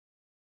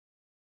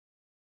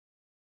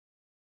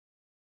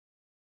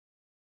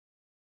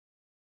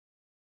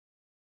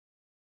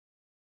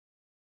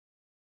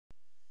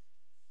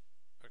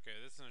Okay,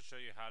 this is going to show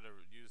you how to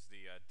use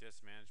the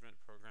disk management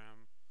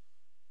program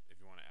if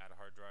you want to add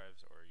hard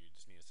drives or you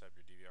just need to set up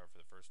your DVR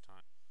for the first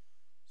time.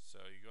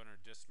 So you go under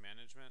disk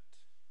management,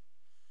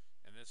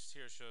 and this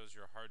here shows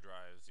your hard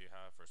drives you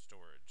have for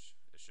storage.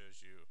 It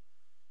shows you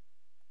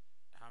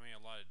how many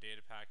allotted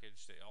data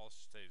package. They all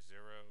stay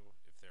 0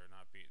 if they're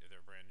if they're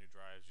brand new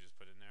drives you just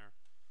put in there.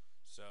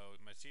 So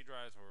my C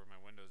drives where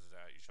my Windows is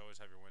at, you should always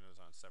have your Windows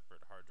on a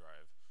separate hard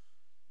drive.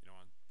 You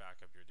don't want to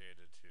back up your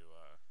data to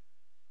a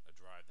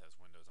drive that has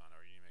Windows on it,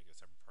 or you need to make a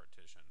separate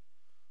partition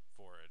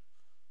for it.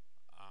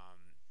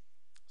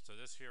 So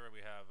this here we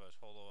have a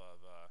total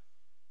of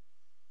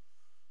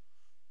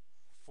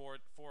four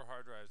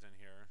hard drives in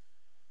here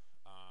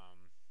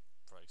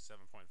for like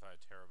 7.5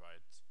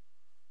 terabytes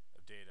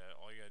of data.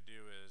 All you gotta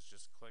do is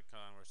just click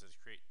on where it says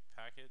create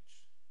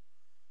package,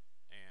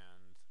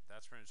 and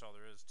that's pretty much all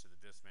there is to the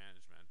disk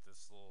management. It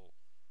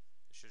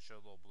should show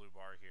a little blue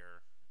bar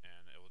here,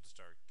 and it will just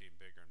start getting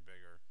bigger and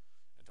bigger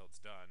until it's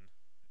done.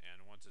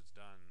 And once it's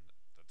done,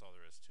 that's all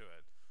there is to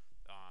it.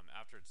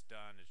 After it's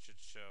done, it should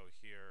show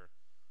here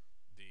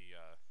the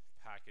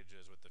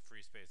packages with the free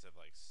space of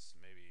like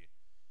maybe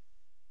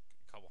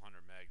a couple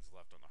hundred megs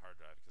left on the hard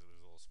drive because it was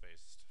a little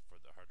spaced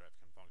for the hard drive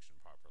can function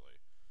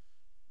properly.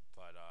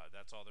 But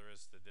that's all there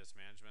is to the disk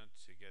management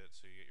to get it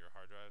so you get your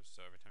hard drives.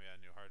 So every time you add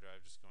a new hard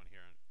drive, just go in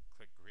here and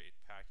click create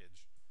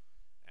package,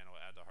 and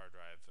it'll add the hard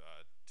drive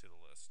to the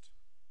list.